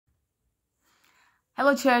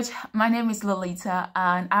Hello, church. My name is Lolita,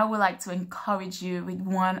 and I would like to encourage you with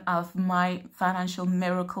one of my financial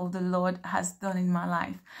miracles the Lord has done in my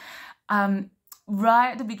life.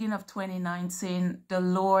 Right at the beginning of 2019, the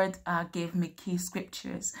Lord gave me key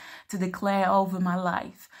scriptures to declare over my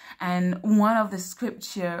life. And one of the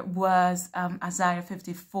scripture was Isaiah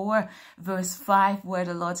 54 verse 5, where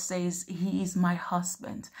the Lord says, He is my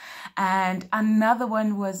husband. And another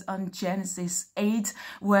one was on Genesis 8,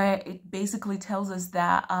 where it basically tells us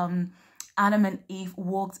that Adam and Eve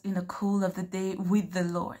walked in the cool of the day with the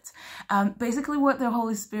Lord. Basically, what the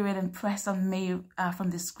Holy Spirit impressed on me from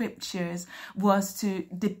the scriptures was to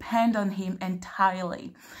depend on Him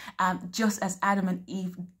entirely, just as Adam and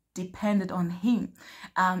Eve depended on Him.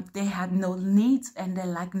 They had no needs and they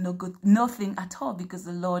lacked nothing at all because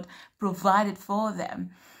the Lord provided for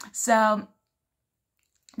them. So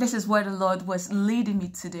this is where the Lord was leading me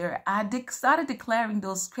to do. I started declaring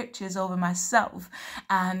those scriptures over myself,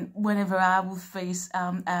 and whenever I would face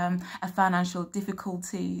a financial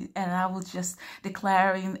difficulty, and I was just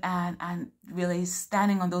declaring and really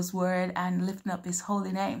standing on those words and lifting up His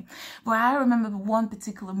holy name. But I remember one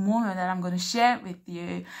particular moment that I'm going to share with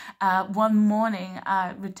you. One morning,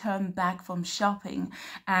 I returned back from shopping,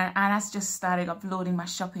 and I just started uploading my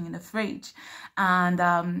shopping in the fridge,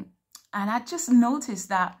 and I just noticed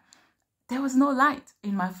that there was no light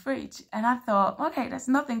in my fridge. And I thought, okay, that's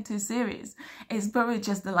nothing too serious. It's probably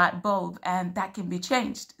just the light bulb and that can be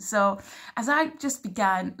changed. So as I just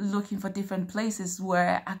began looking for different places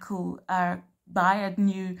where I could buy a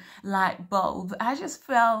new light bulb, I just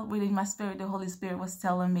felt within my spirit, the Holy Spirit was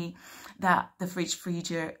telling me that the fridge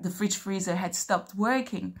freezer had stopped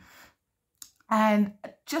working. And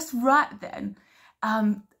just right then,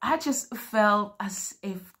 I just felt as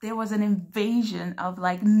if there was an invasion of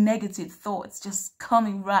like negative thoughts just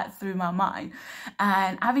coming right through my mind.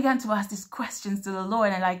 And I began to ask these questions to the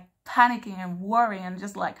Lord and like panicking and worrying and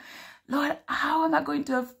just like, Lord, how am I going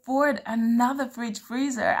to afford another fridge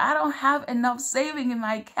freezer? I don't have enough saving in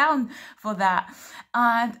my account for that.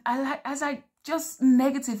 And just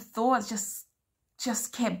negative thoughts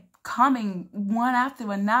just kept coming one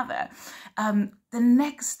after another. The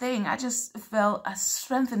next thing, I just felt a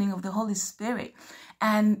strengthening of the Holy Spirit,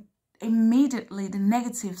 and immediately the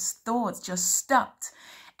negative thoughts just stopped,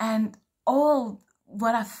 and all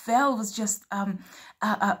what I felt was just the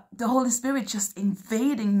Holy Spirit just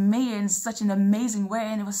invading me in such an amazing way,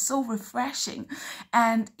 and it was so refreshing,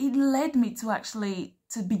 and it led me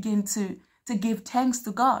to begin to give thanks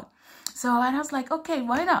to God. So and I was like, okay,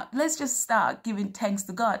 why not? Let's just start giving thanks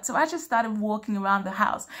to God. So I just started walking around the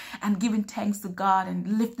house and giving thanks to God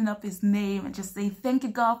and lifting up His name and just say, thank you,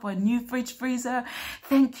 God, for a new fridge freezer.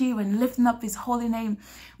 Thank you, and lifting up His holy name.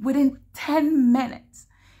 Within 10 minutes,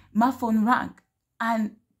 my phone rang,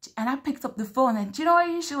 and I picked up the phone, and you know,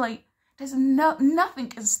 there's nothing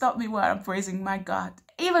can stop me while I'm praising my God,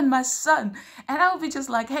 even my son. And I'll be just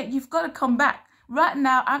like, hey, you've got to come back. Right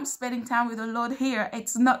now, I'm spending time with the Lord here.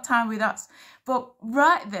 It's not time with us. But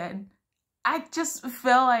right then, I just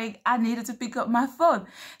felt like I needed to pick up my phone.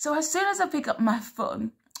 So as soon as I pick up my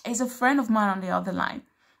phone, is a friend of mine on the other line.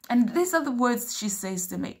 And these are the words she says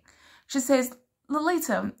to me. She says,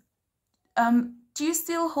 Lolita, do you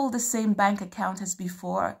still hold the same bank account as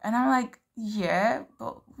before? And I'm like, yeah,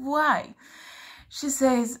 but why? She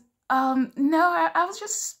says, no, I was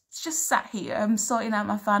just sat here. I'm sorting out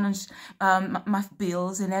my finance, my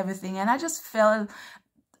bills and everything, and I just felt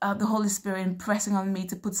the Holy Spirit impressing on me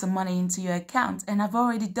to put some money into your account, and I've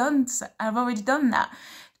already done that.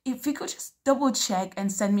 If you could just double check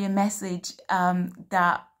and send me a message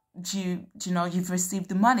that you've received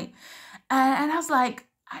the money, and I was like,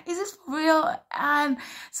 is this for real? And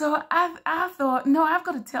so I thought, no, I've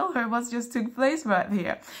got to tell her what just took place right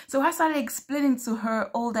here. So I started explaining to her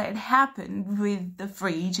all that had happened with the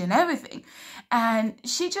fridge and everything. And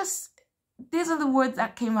these are the words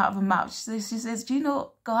that came out of her mouth. She says, do you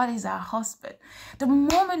know, God is our husband. The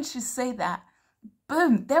moment she said that,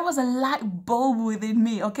 boom, there was a light bulb within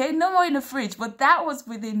me, okay? No more in the fridge, but that was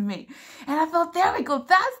within me. And I thought, there we go.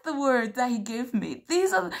 That's the word that He gave me.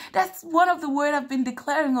 That's one of the words I've been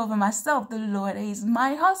declaring over myself. The Lord is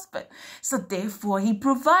my husband. So therefore, He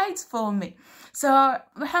provides for me. So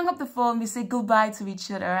we hung up the phone, we said goodbye to each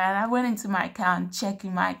other, and I went into my account,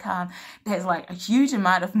 checking my account. There's like a huge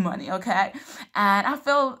amount of money, okay? And I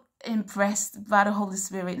felt impressed by the Holy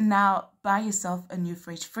Spirit. Now buy yourself a new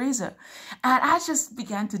fridge freezer. And I just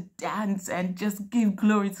began to dance and just give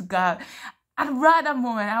glory to God. And right that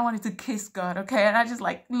moment, I wanted to kiss God, okay? And I just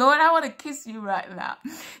like, Lord, I want to kiss you right now.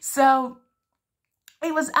 So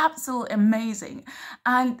it was absolutely amazing.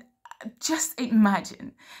 And just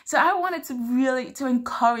imagine. So I wanted to really to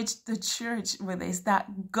encourage the church with this,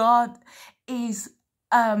 that God is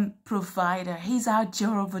provider. He's our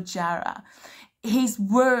Jehovah Jireh. His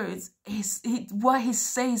words, what he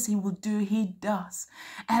says he will do, he does.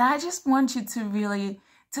 And I just want you to really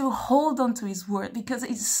to hold on to his word, because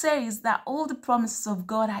it says that all the promises of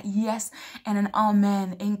God are yes and an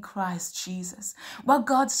amen in Christ Jesus. What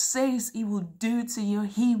God says he will do to you,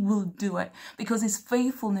 he will do it, because his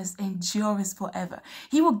faithfulness endures forever.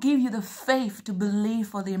 He will give you the faith to believe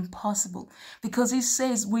for the impossible, because he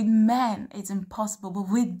says with man it's impossible, but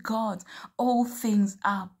with God all things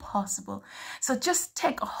are possible. So just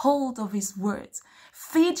take hold of his words.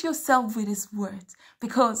 Feed yourself with his words,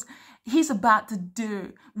 because he's about to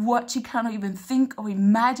do what you cannot even think or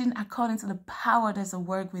imagine according to the power that's at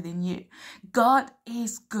work within you. God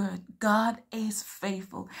is good. God is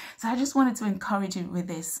faithful. So I just wanted to encourage you with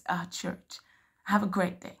this, church. Have a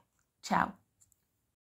great day. Ciao.